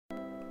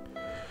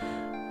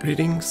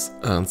Greetings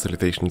and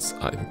salutations,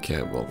 I'm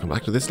Kev. Welcome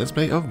back to this Let's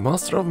Play of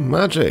Master of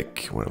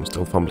Magic, where I'm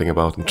still fumbling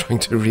about and trying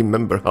to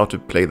remember how to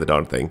play the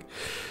darn thing.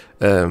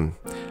 And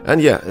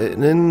yeah,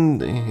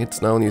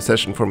 it's now a new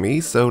session for me,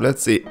 so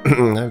let's see.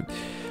 I've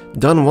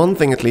done one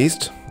thing at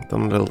least,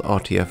 done a little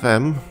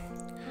RTFM,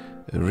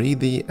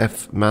 read the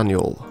F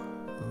manual,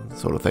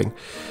 sort of thing,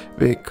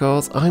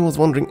 because I was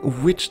wondering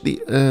which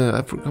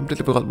I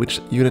completely forgot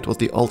which unit was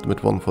the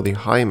ultimate one for the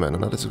Highman,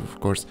 and that is of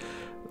course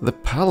the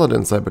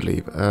Paladins, I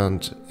believe,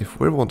 and if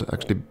we want to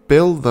actually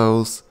build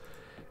those,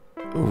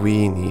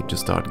 we need to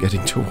start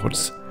getting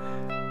towards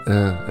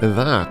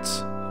that.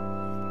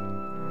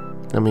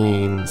 I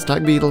mean,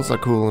 Stag Beetles are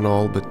cool and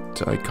all,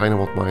 but I kind of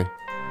want my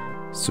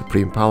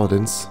Supreme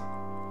Paladins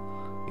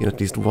in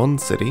at least one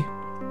city.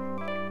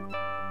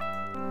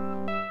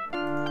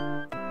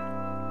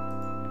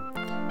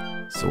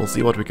 So we'll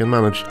see what we can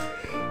manage.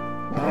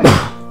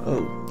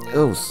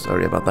 Oh,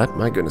 sorry about that,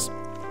 my goodness.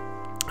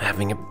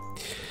 Having a...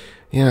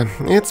 Yeah,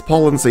 it's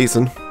pollen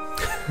season.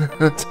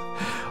 It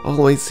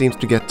always seems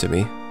to get to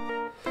me.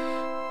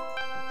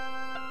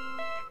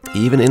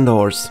 Even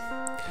indoors.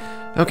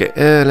 Okay,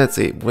 let's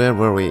see, where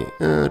were we?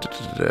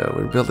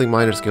 We're building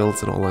minor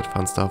skills and all that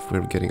fun stuff.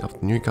 We're getting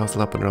up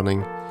Newcastle up and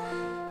running.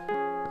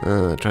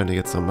 Trying to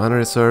get some mana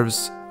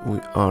reserves.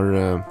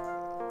 Our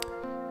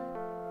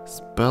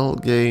spell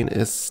gain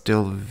is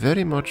still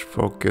very much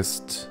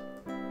focused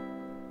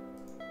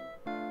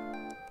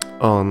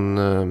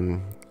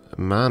on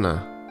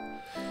mana.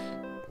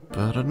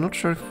 But I'm not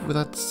sure if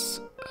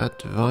that's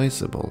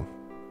advisable.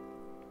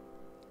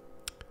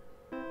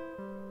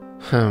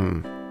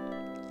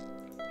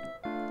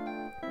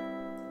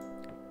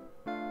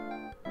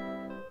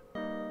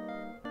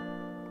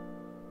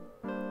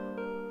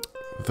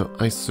 Though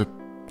I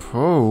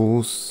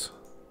suppose...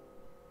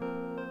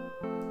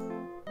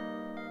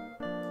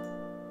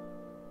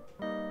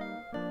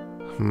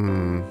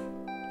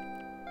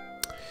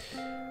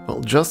 Well,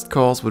 Just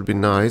Cause would be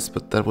nice,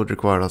 but that would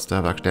require us to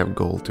actually have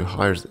gold to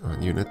hire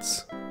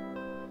units.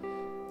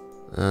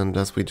 And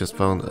as we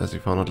found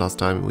out last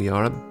time, we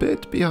are a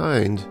bit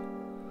behind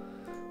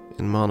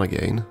in mana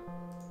gain.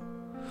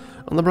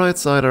 On the bright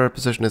side, our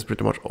position is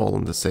pretty much all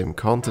on the same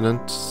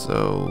continent,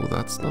 so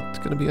that's not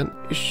going to be an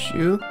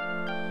issue.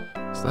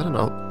 Is that an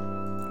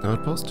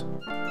outpost?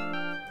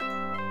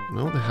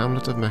 No, the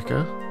Hamlet of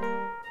Mecca.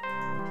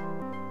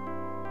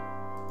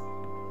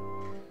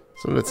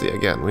 So let's see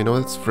again. We know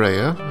it's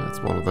Freya, that's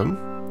one of them.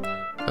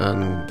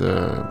 And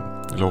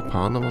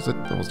Lopana was it?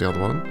 That was the other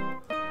one.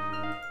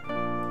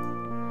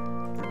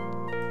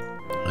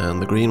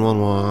 And the green one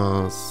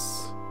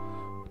was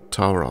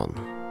Tauron.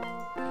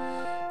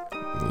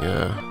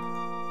 Yeah.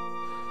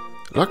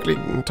 Luckily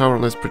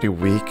Tauron is pretty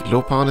weak.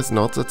 Lopan is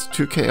not, that's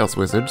two Chaos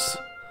Wizards.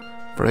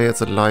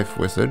 Freya's a Life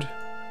Wizard.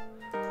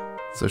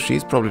 So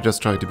she's probably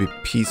just trying to be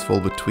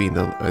peaceful between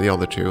the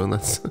other two, and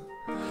that's...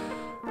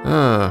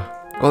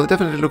 Well, it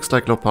definitely looks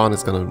like Lopan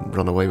is gonna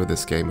run away with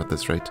this game at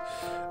this rate.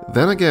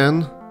 Then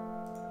again,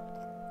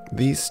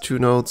 these two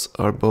nodes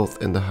are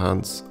both in the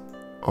hands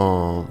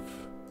of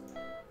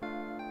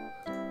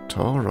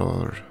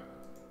Tauror.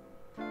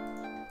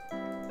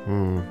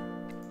 And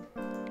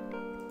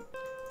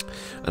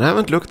I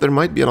haven't looked, there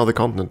might be another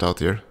continent out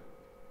here.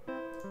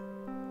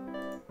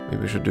 Maybe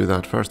we should do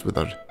that first with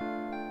our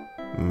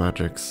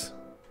magics.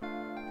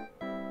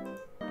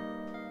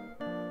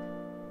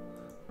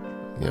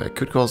 Yeah, it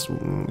could cause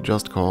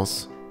Just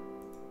Cause.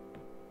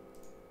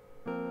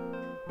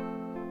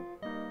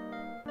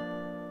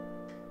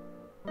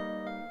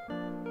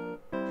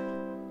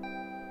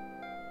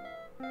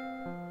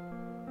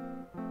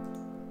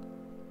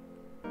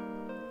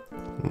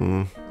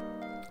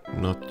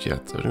 Not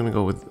yet. So we're gonna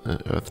go with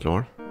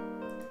Earthlore.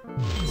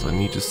 So I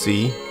need to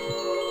see.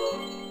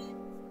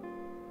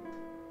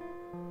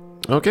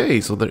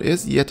 Okay, so there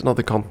is yet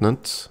another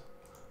continent.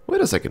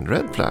 Wait a second,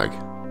 red flag.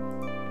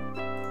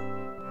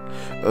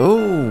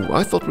 Oh,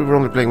 I thought we were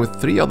only playing with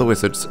 3 other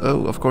wizards.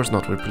 Oh, of course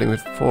not, we're playing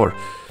with 4.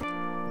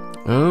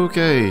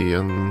 Okay,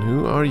 and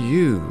who are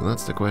you?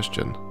 That's the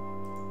question.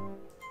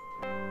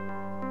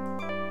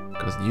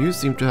 Because you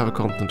seem to have a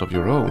continent of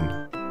your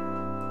own.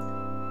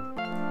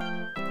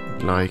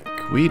 Like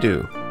we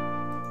do.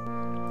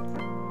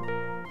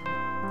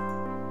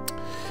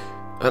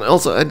 And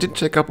also, I did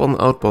check up on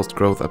outpost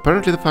growth.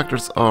 Apparently the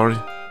factors are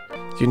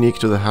unique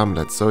to the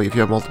hamlets. So if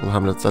you have multiple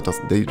hamlets,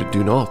 they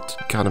do not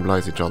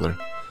cannibalize each other.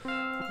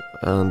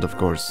 And of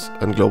course,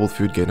 global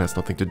food gain has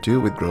nothing to do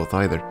with growth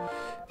either.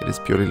 It is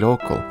purely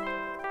local.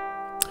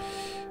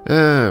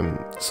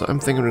 So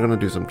I'm thinking we're going to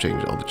do some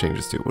other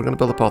changes too. We're going to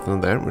build a path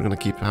in there. We're going to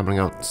keep hammering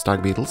out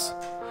Stag Beetles.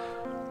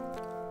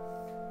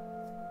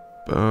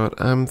 But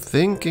I'm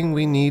thinking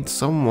we need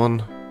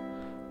someone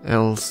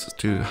else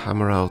to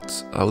hammer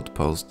out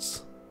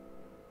outposts.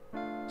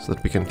 So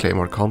that we can claim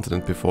our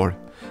continent before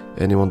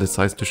anyone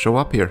decides to show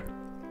up here.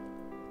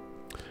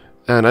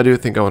 And I do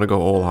think I want to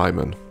go all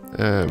Hyman.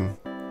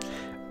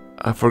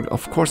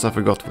 Of course I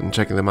forgot when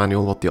checking the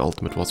manual what the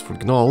ultimate was for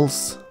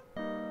Gnolls.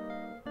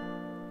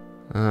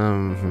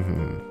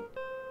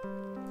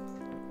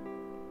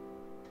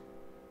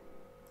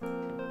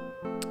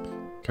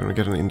 Can we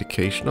get an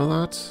indication of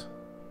that?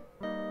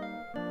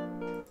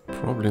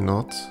 Probably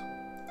not.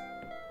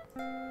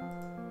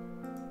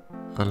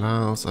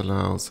 Allows.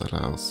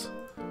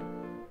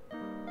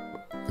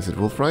 Is it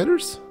Wolf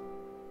Riders?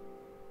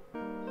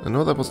 I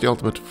know that was the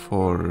ultimate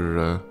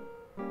for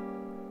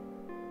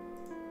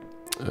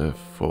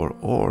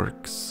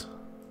orcs.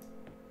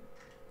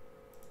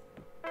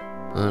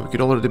 We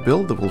could already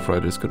build the Wolf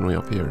Riders, couldn't we,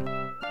 up here?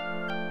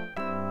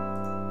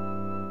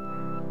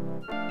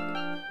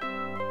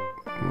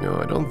 No,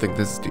 I don't think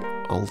this is the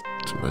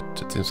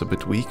ultimate. It seems a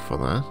bit weak for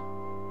that.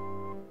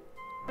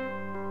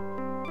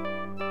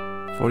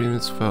 4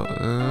 units fell.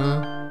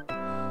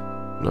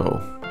 No,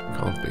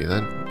 can't be.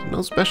 Then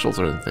no specials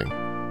or anything.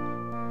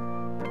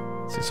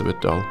 Seems a bit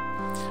dull.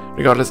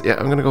 Regardless, yeah,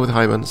 I'm gonna go with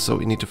Hyman. So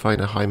we need to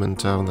find a Hyman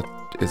town that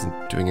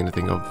isn't doing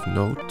anything of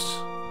note,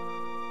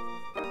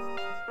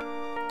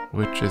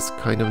 which is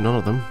kind of none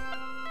of them.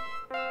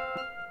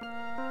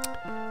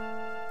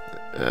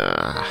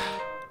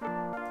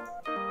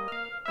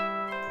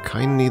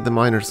 Kinda need the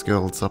minor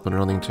skills up and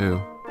running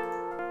too.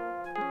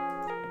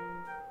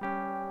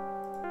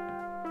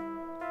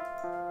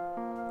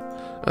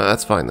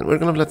 That's fine, then we're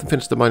gonna let them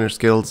finish the minor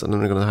skills and then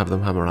we're gonna have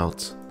them hammer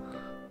out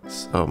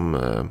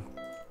some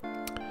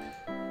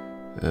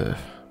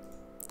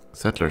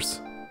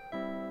settlers.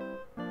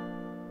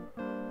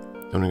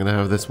 And we're gonna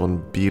have this one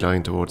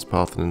beeline towards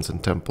Parthenons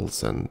and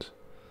temples, and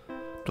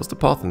it was the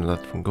Parthenon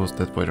that goes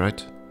that way,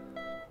 right?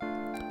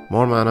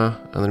 More mana,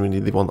 and then we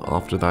need the one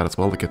after that as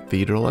well, the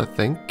Cathedral, I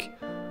think,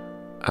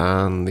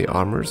 and the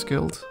Armorer's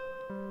Guild.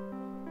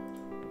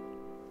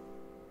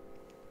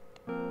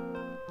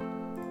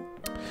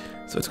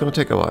 So it's gonna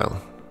take a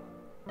while.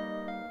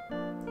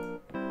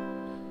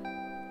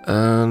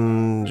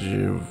 And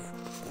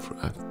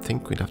I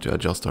think we'd have to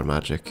adjust our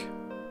magic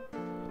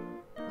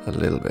a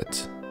little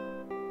bit.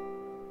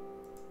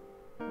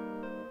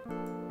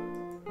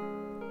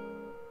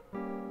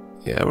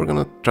 Yeah, we're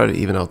gonna try to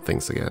even out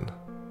things again.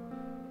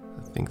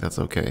 I think that's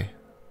okay.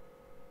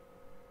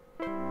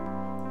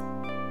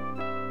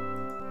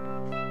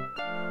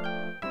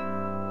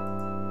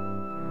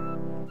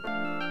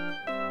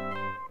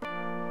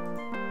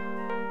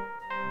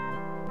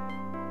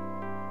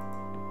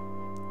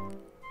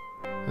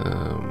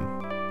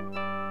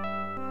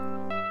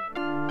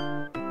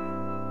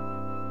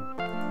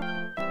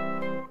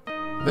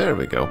 There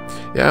we go.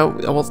 Yeah,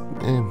 I was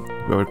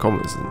whoever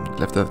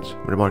left that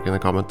remark in the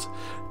comment.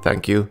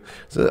 Thank you.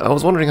 So I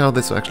was wondering how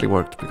this actually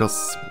worked,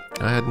 because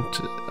I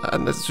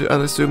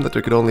assumed that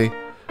we could only,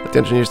 that the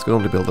engineers could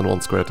only build on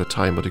one square at a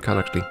time, but you can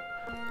actually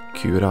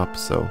queue it up.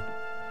 So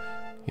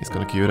he's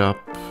gonna queue it up.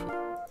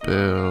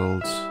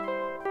 Build.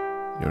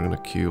 You're gonna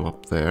queue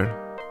up there.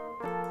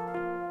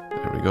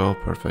 There we go.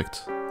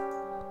 Perfect.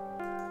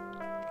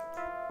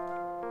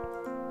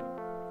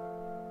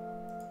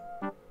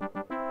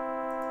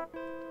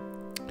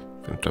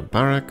 Finish up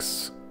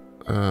barracks,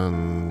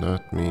 and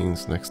that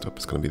means next up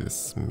is going to be the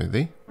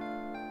smithy.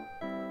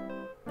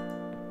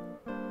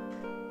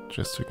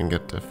 Just so we can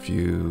get a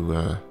few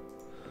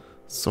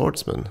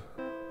swordsmen.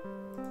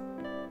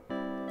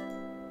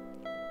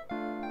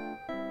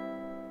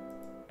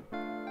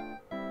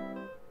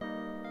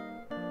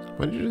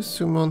 Why did you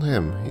zoom on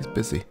him? He's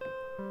busy.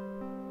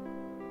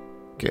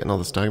 Get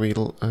another stag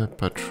beetle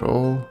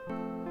patrol.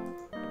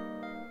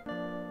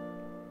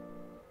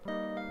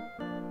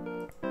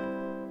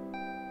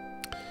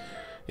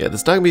 Yeah, the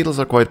stag beetles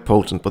are quite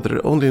potent, but there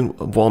are only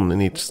one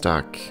in each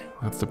stack.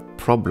 That's the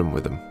problem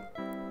with them.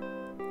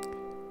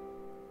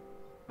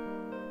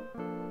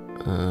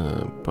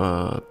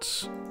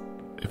 But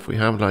if we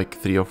have like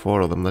 3 or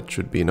 4 of them, that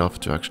should be enough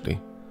to actually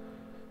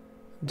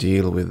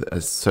deal with a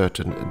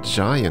certain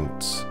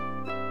giant.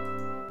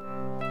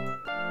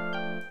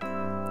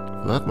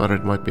 For that matter,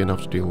 it might be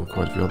enough to deal with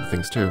quite a few other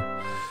things too.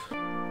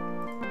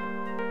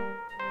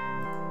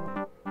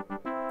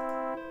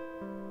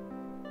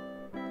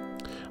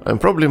 I'm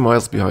probably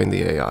miles behind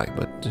the AI,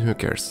 but who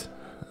cares?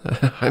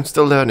 I'm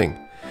still learning.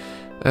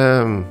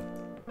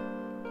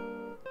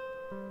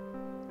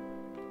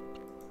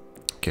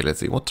 Okay, let's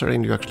see. What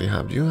terrain do you actually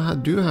have? Do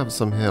you have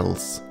some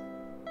hills?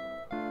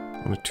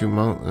 Only 2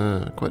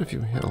 quite a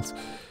few hills.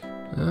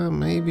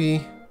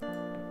 Maybe.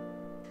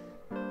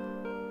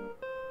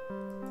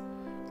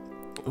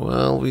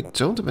 Well, we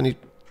don't have any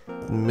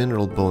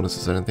mineral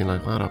bonuses or anything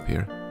like that up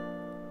here.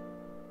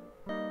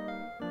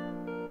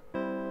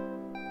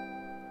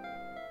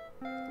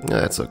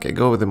 Yeah, it's okay.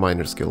 Go with the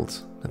minor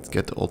skills. Let's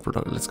get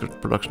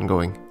production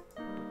going.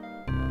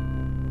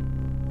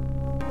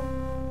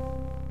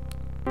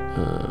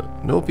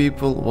 No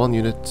people, 1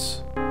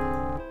 unit,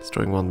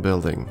 destroying 1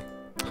 building.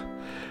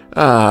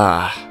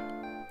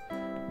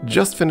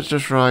 Just finished the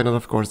shrine, and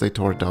of course they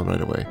tore it down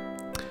right away.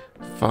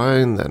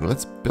 Fine then,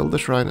 let's build the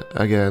shrine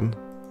again.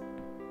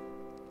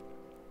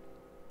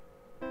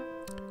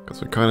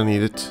 Because we kind of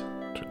need it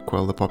to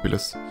quell the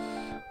populace.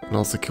 And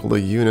also kill the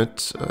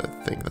unit. I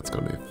think that's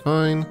gonna be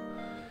fine.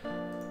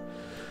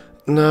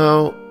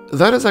 Now,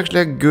 that is actually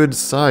a good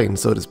sign,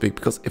 so to speak,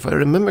 because if I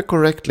remember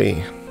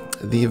correctly,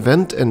 the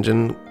event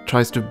engine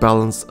tries to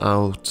balance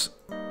out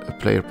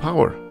player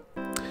power.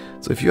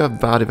 So if you have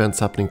bad events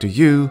happening to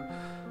you,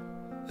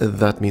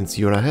 that means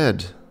you're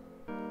ahead.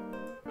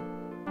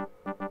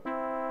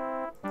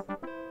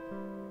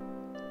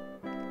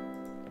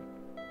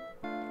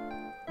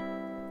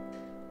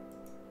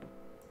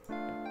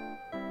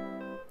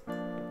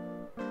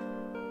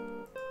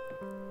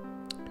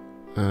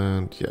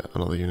 And yeah,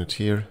 another unit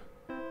here.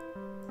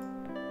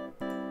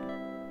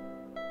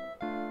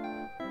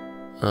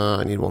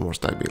 I need one more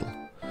stag beetle.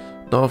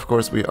 Now, of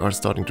course, we are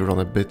starting to run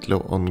a bit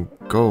low on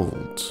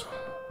gold.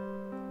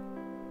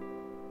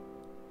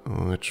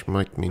 Which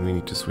might mean we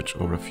need to switch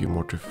over a few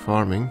more to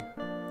farming.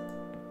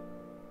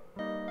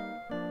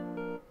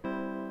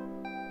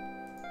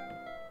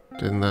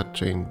 Didn't that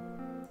change?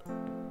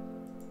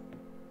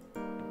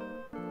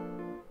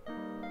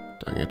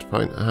 Dang it,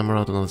 fine. Hammer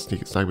out another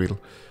sneaky stag beetle.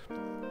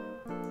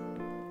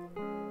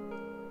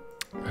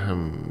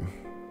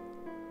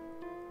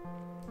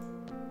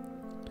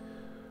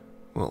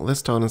 Well,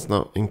 this town is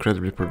now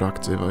incredibly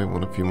productive. I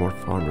want a few more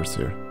farmers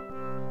here.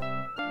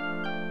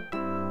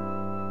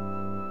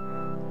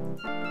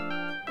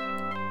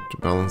 To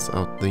balance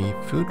out the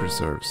food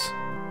reserves.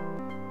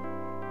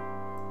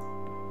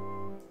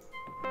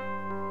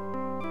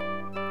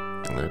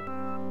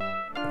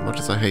 Much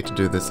as I hate to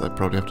do this, I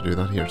probably have to do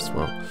that here as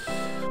well.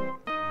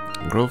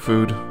 Grow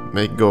food,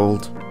 make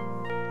gold.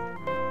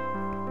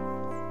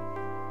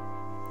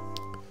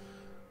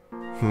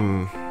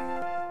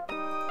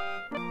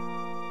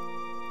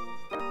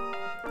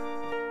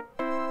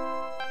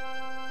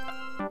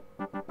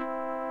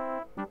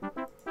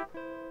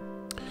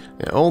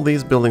 Yeah, all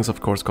these buildings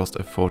of course cost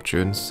a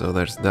fortune, so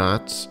there's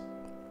that.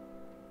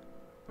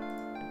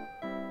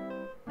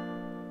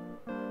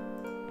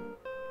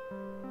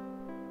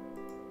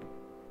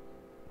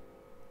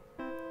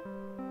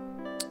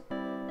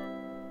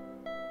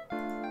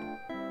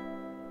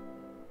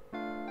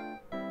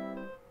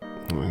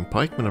 I mean,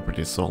 pikemen are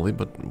pretty solid,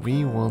 but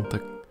we want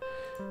the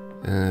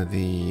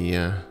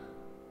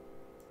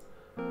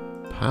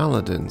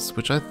paladins,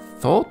 which I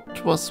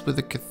thought was with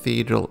the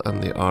cathedral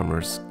and the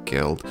armor's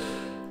guild.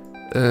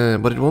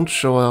 But it won't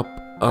show up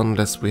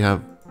unless we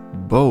have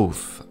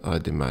both,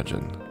 I'd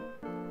imagine.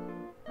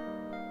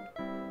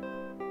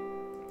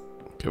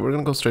 Okay, we're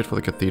gonna go straight for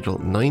the cathedral.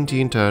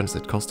 19 turns,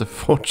 it cost a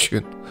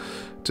fortune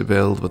to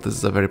build, but this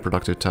is a very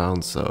productive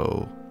town,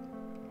 so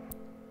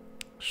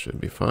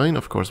should be fine.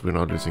 Of course, we're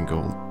not losing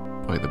gold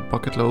by the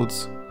bucket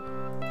loads.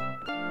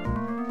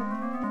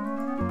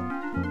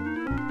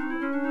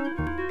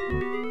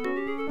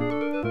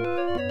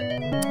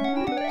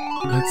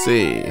 Let's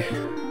see.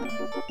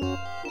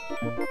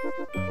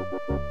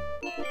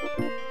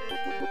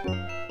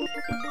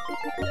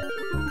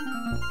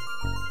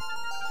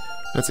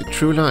 Let's see,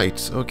 True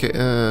Light. Okay,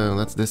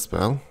 that's this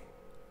spell.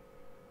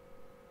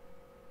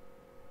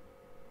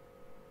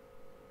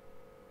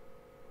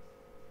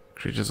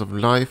 Creatures of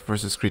life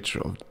versus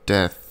creature of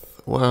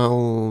death.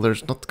 Well,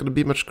 there's not gonna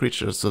be much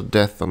creatures of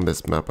death on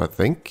this map, I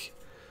think.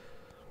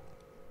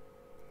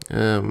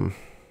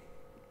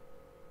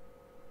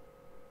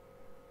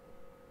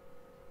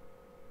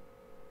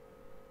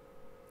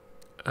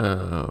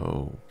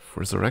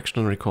 Resurrection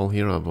and Recall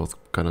here are both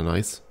kind of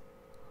nice.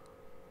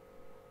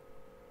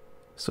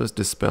 So is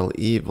Dispel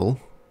Evil.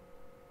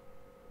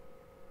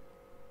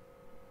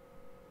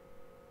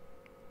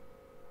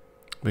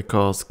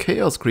 Because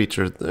Chaos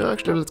Creatures...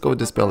 Actually, let's go with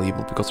Dispel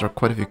Evil, because there are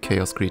quite a few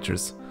Chaos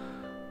Creatures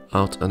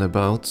out and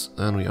about.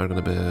 And we are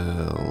gonna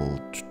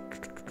build...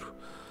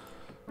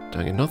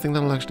 Dang it, nothing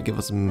that'll actually give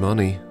us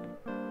money.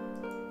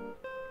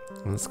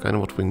 And that's kind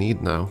of what we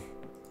need now.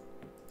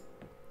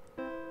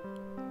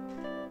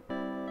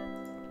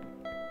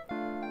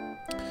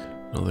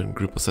 Another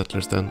group of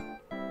settlers then.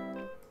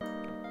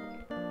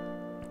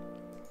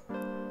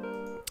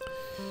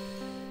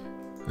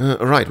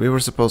 Right, we were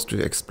supposed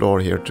to explore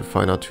here to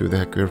find out who the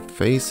heck we're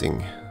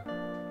facing.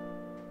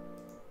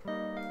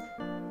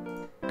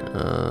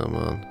 Come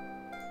on.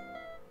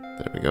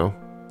 There we go.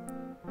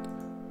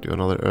 Do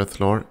another Earth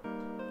Lore.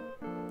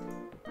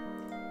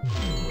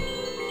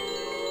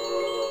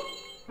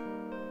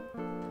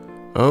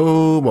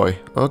 Oh boy.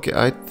 Okay,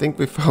 I think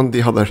we found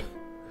the other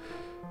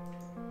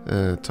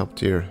top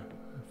tier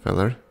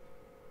feller.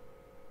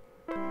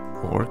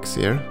 Orcs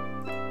here.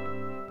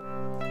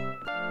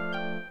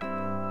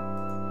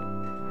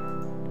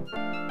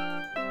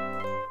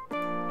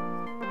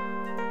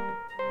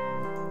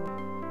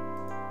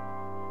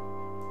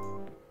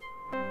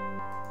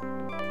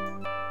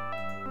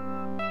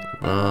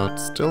 But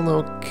still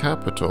no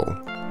capital.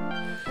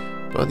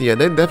 But yeah,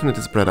 they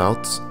definitely spread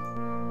out.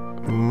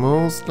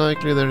 Most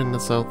likely they're in the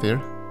south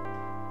here.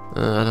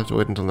 I'll have to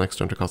wait until next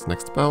turn to cast the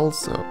next spell,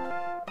 so...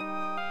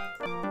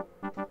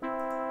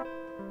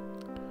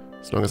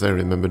 As long as I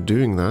remember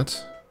doing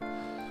that.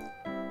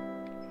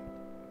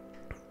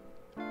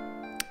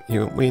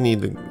 We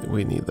need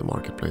the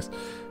marketplace.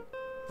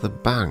 The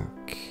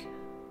bank.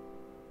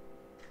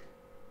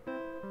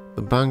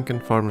 The bank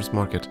and farmer's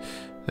market.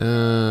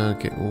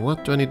 Okay,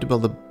 what do I need to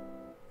build the...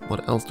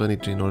 What else do I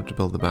need to in order to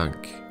build the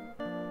bank?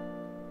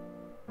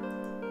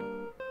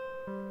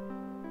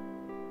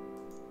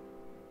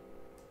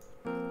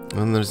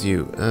 And there's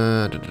you.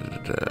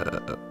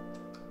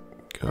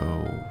 Go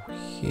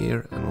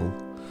here and we'll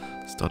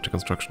start the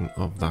construction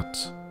of that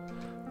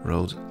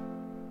road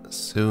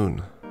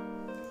soon.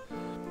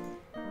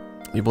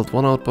 You built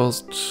one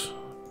outpost.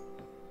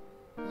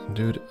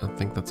 Dude, I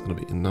think that's gonna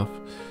be enough.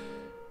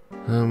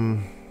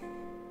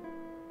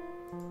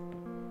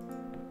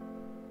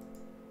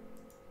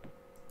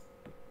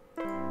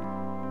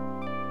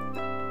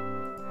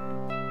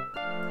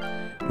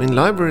 I mean,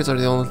 libraries are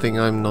the only thing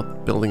I'm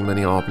not building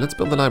many of. Let's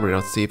build the library.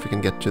 Let's see if we can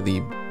get to the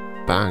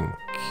bank.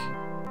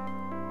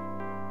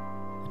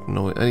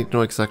 No, I need to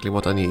know exactly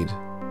what I need.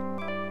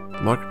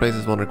 Marketplace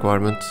is one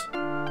requirement.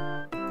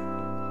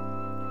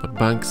 But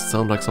banks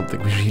sound like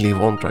something we really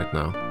want right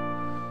now.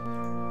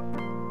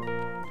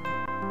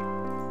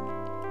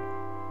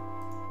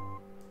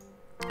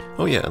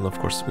 Oh yeah, and of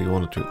course we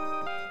wanted to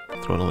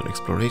throw another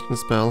exploration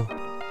spell.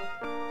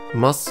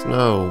 Must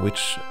know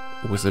which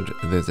wizard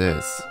this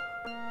is.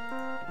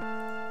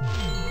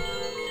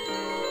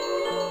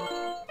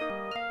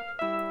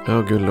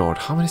 Oh good lord,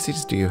 how many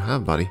cities do you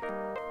have, buddy?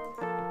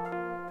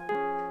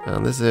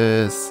 And this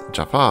is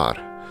Jafar.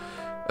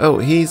 Oh,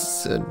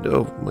 he's...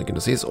 oh my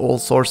goodness, he's all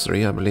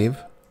sorcery, I believe.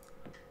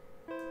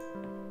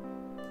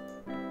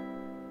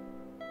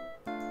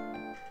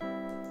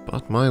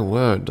 But my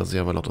word, does he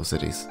have a lot of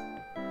cities.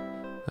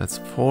 That's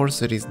 4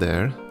 cities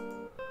there.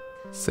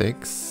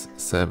 6,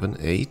 7,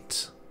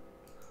 8.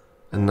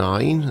 And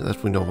 9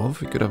 that we know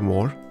of. We could have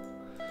more.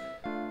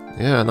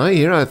 Yeah, and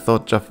I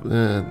thought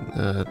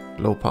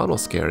Lopan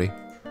was scary.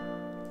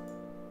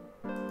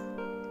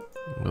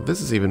 Well, this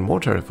is even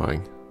more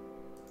terrifying.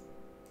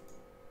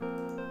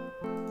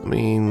 I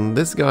mean,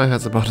 this guy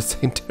has about the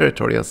same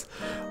territory as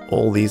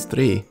all these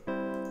 3.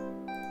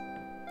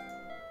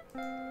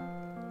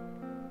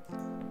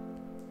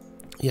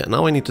 Yeah,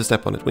 now we need to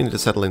step on it. We need to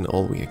settle in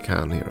all we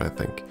can here, I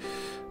think.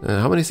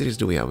 How many cities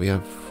do we have? We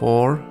have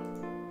 4,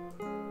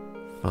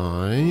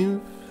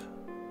 5,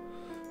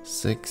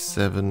 6,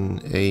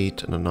 7,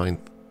 8, and a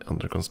 9th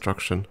under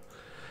construction.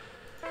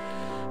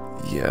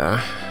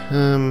 Yeah,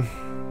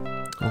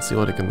 I'll see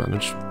what I can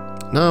manage.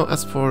 Now,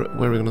 as for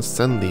where we're gonna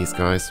send these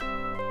guys,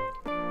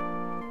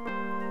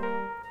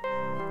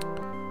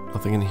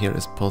 nothing in here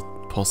is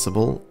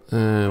possible.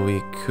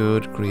 We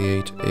could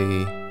create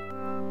a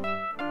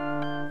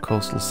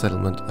coastal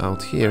settlement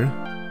out here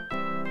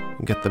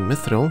and get the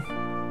mithril.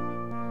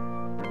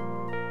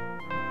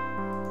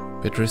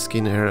 Bit risky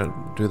in here,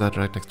 do that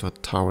right next to a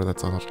tower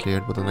that's not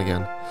cleared, but then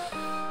again,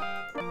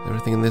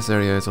 everything in this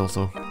area is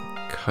also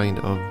kind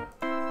of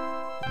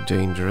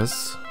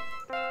dangerous.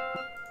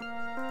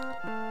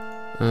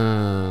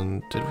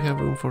 And did we have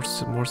room for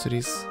some more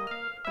cities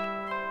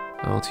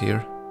out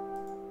here?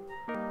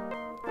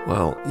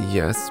 Well,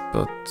 yes,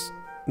 but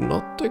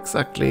not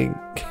exactly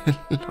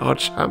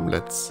large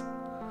hamlets.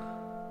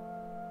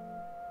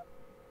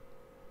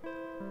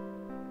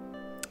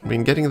 I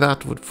mean, getting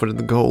that would, for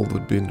the gold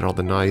would be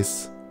rather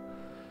nice.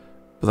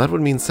 But that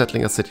would mean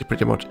settling a city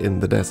pretty much in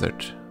the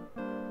desert.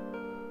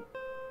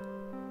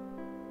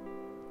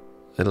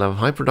 It'll have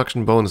high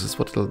production bonuses,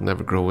 but it'll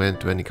never grow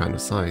into any kind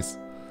of size.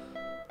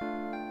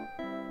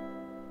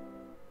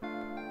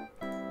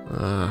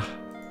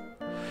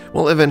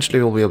 Well, eventually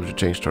we'll be able to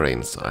change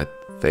terrains, I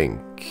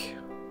think.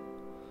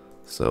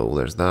 So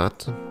there's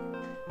that.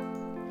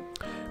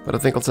 But I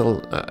think I'll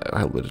settle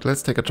hell with it.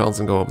 Let's take a chance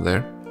and go over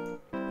there.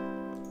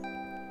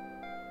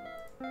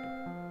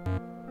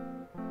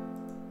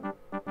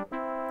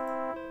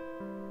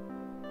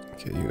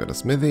 Okay, you got a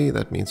smithy.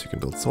 That means you can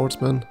build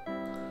swordsmen.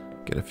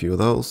 Get a few of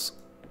those.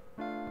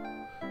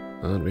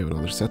 And we have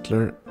another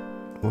settler,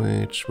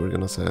 which we're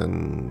gonna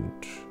send...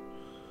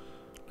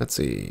 Let's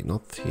see,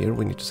 not here,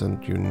 we need to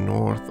send you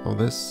north of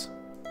this.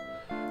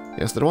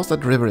 Yes, there was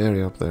that river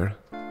area up there.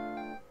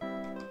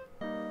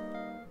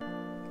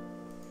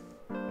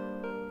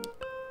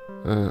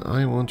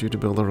 I want you to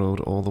build a road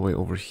all the way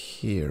over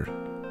here.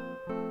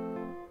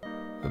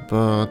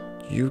 But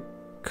you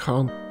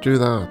can't do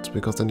that,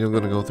 because then you're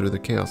gonna go through the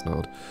Chaos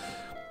Node.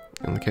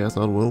 And the Chaos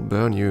Node will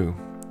burn you.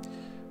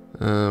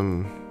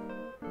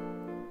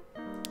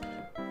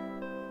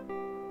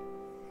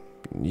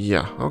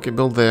 Yeah, okay,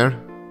 build there.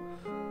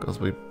 Because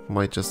we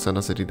might just send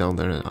a city down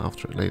there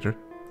after later.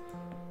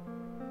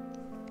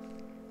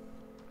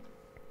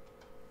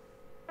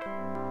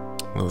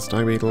 Another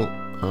stag beetle.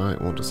 I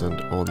want to send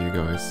all you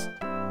guys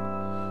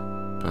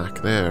back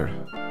there.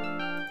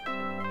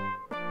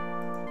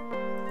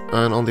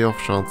 And on the off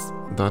chance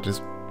that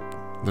is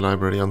the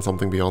library and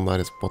something beyond that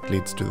is what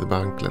leads to the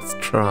bank, let's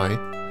try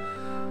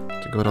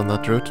to go down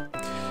that route.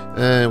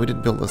 We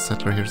did build a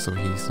settler here, so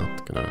he's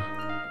not gonna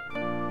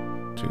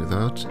do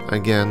that.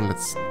 Again,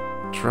 let's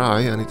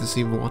try. I need to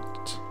see what...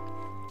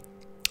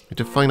 I need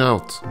to find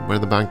out where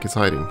the bank is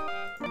hiding.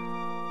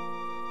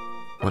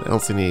 What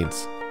else he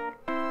needs.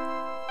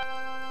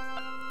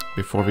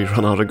 Before we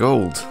run out of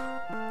gold.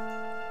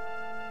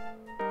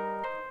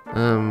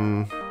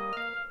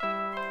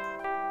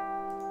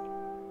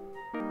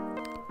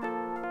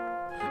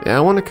 Yeah, I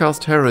want to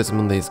cast heroism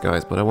on these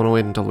guys, but I want to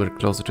wait until we're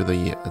closer to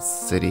the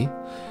city.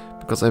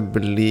 Because I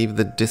believe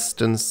the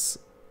distance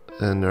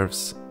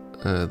nerfs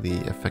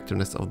the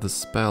effectiveness of the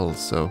spell,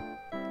 so...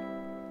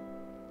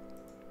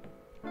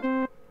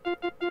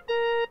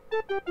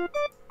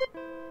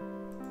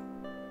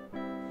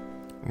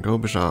 Go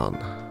Bijan.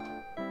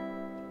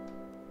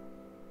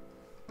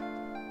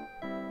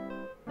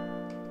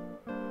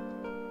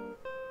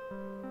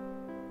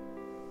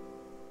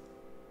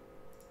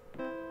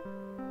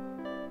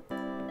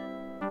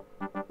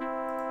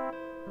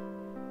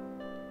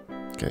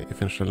 Okay, you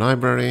finish the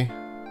library.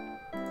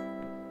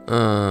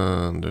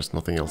 And there's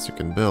nothing else you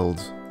can build.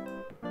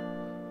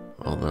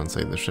 Other than,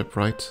 say, the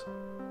shipwright.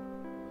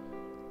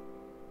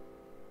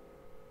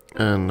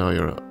 And now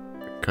you're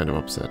kind of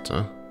upset,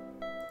 huh?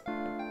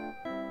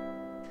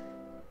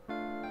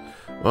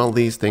 Well,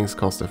 these things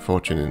cost a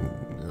fortune in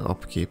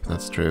upkeep,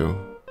 that's true.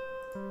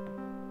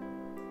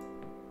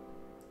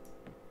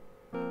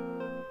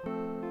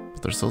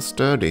 But they're so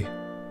sturdy.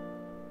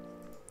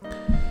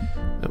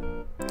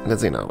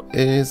 Let's see now,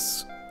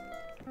 is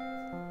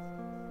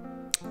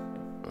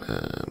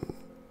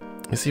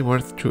he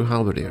worth 2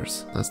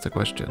 halberdiers? That's the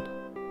question.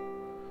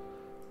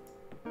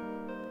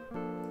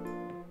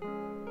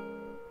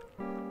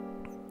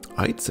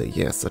 I'd say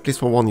yes, at least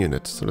for 1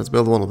 unit. So let's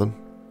build 1 of them.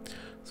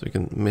 So we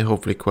can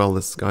hopefully quell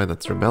this guy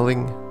that's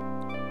rebelling.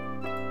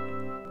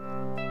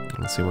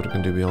 Let's see what we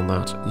can do beyond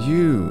that.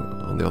 You,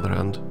 on the other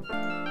hand,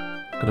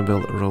 are gonna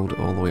build a road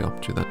all the way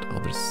up to that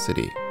other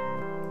city.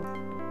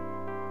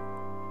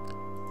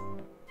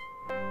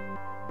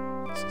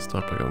 So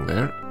start by going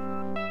there.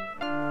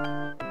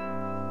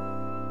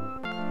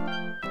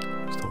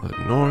 Still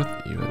heading north,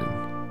 you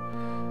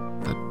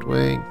heading that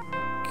way.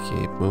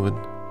 Keep moving.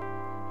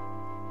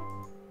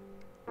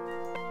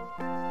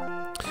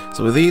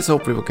 So with these,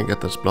 hopefully we can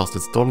get this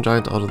blasted storm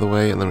giant out of the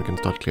way, and then we can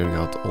start clearing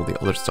out all the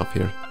other stuff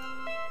here.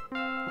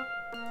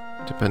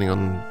 Depending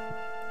on,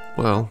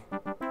 well,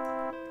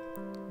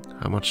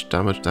 how much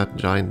damage that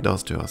giant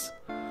does to us.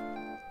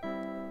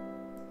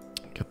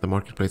 Get the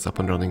marketplace up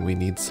and running, we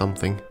need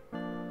something.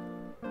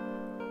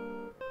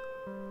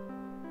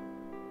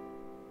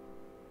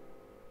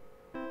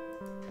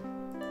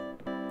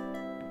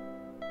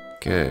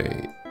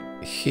 Okay,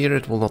 here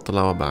it will not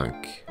allow a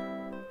bank.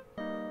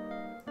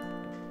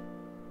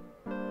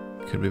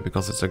 Could be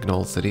because it's a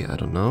Gnoll city, I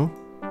don't know.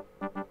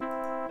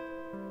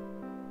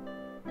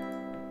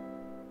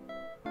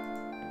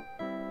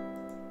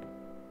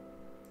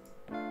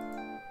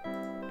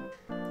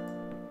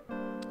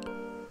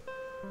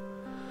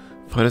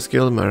 Fighter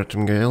skill,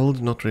 Maritime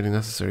Guild, not really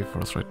necessary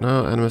for us right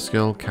now. Enemy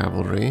skill,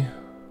 Cavalry.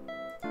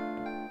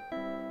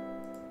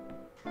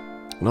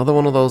 Another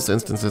one of those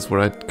instances where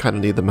I kind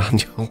of need the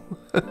manual.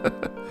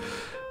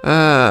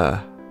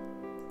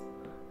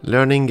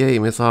 Learning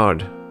game is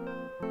hard.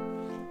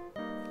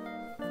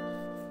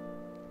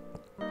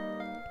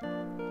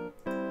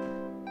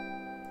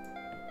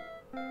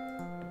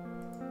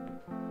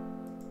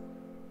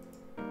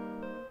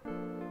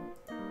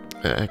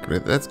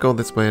 Accurate. Let's go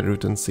this way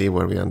route and see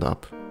where we end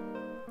up.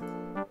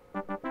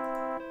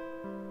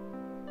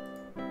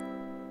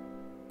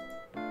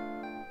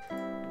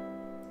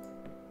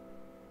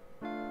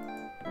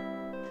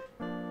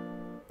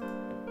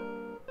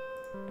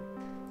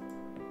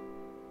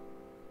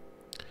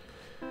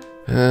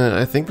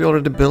 I think we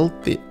already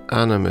built the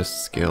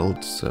Animus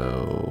Guild,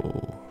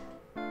 so...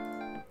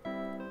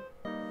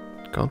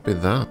 It can't be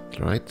that,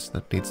 right?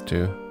 That leads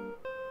to...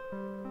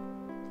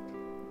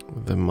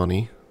 the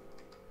money.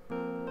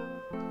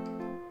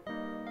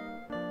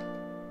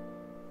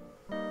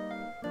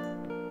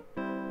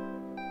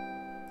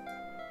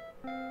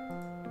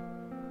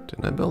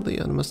 Didn't I build the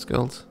Animus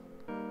Guild?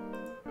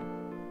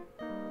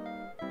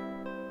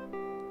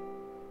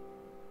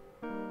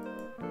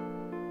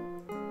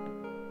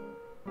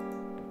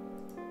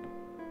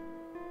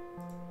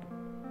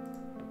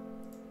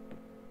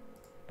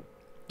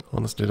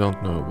 Honestly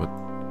don't know, but...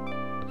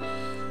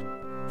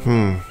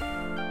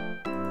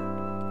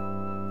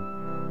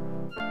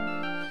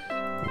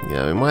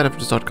 Yeah, we might have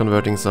to start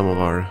converting some of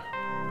our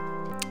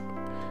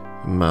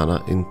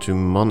mana into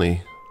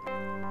money.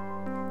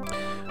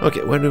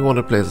 Okay, where do we want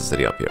to place the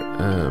city up here?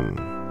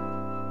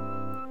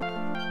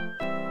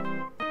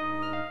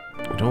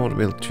 We don't want to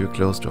build too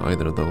close to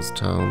either of those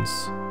towns.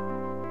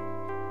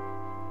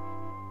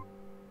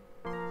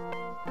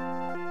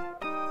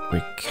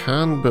 We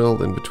can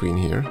build in between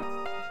here.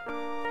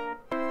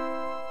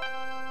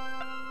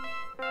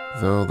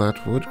 Though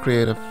that would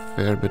create a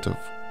fair bit of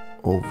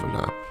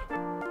overlap.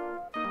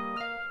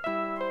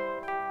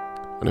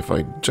 And if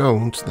I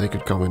don't, they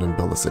could come in and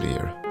build a city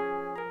here.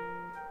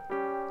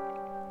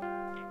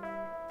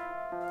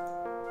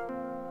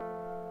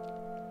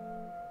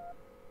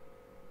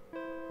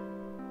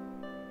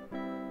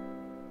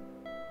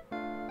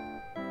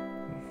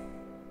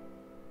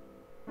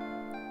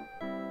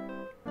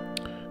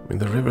 I mean,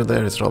 the river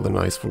there is rather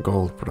nice for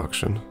gold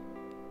production.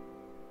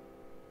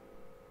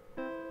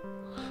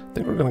 I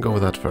think we're gonna go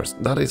with that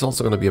first. That is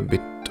also gonna be a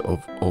bit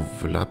of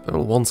overlap.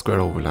 Well, 1 square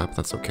overlap,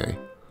 that's okay.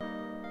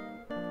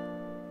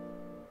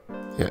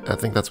 Yeah, I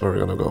think that's where we're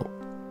gonna go.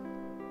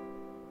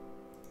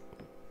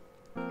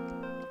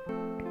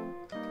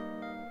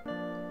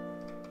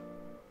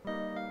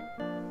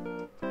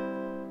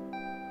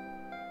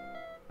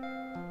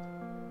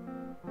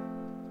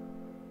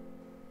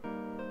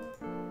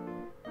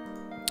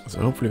 So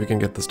hopefully we can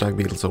get the stag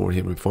beetles over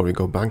here before we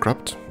go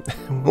bankrupt.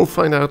 We'll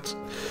find out.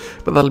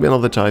 But that'll be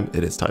another time.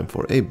 It is time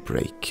for a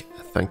break.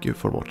 Thank you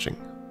for watching.